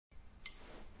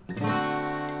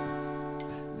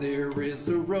There is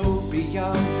a road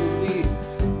beyond belief.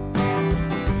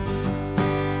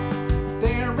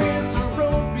 There is a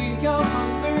road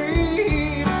beyond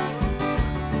belief.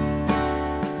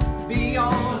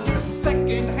 Beyond your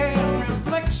second-hand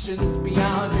reflections,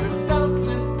 beyond your doubts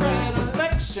and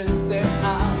predilections, there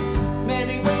are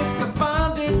many ways to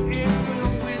find it. It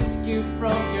will whisk you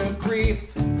from your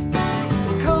grief.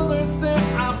 Colors that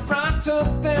are brighter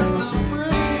than the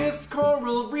prettiest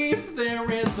coral reef.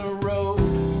 There is a road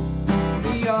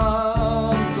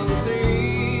beyond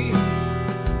belief.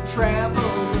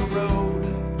 Travel the road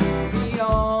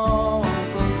beyond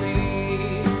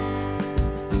belief.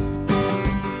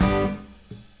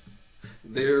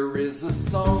 There is a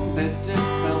song that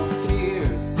dispels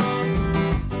tears.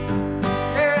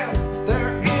 Yeah,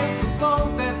 there is a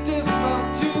song that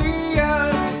dispels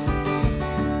tears.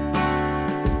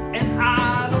 And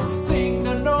I don't sing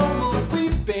the normal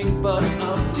weeping, but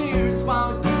of tears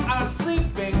while you are sleeping.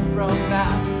 From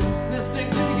that, listening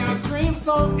to your dream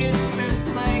song, it's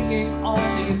been playing all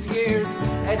these years.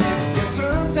 And if you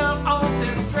turn down all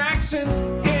distractions,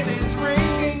 it is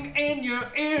ringing in your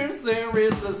ears. There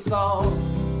is a song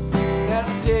that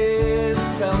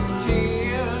dispels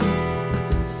tears,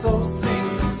 so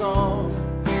sing the song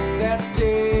that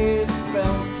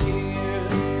dispels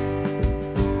tears.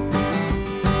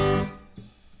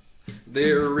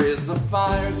 There is a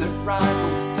fire that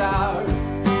rivals stars.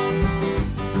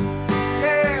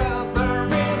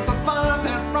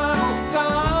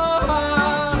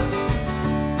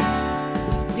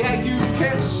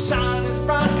 Shine as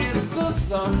bright as the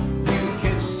sun. You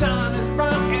can shine as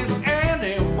bright as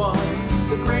anyone.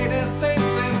 The greatest saints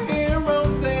and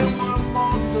heroes, they were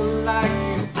born to like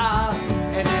you are.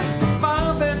 And it's a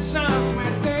fire that shines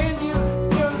within you.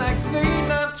 Your legs need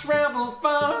not travel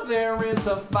far. There is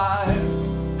a fire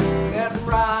that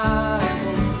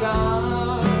rivals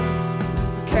stars.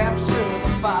 Capture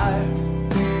the fire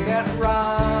that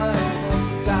rivals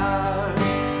stars.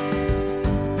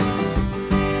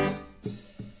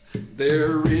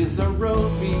 There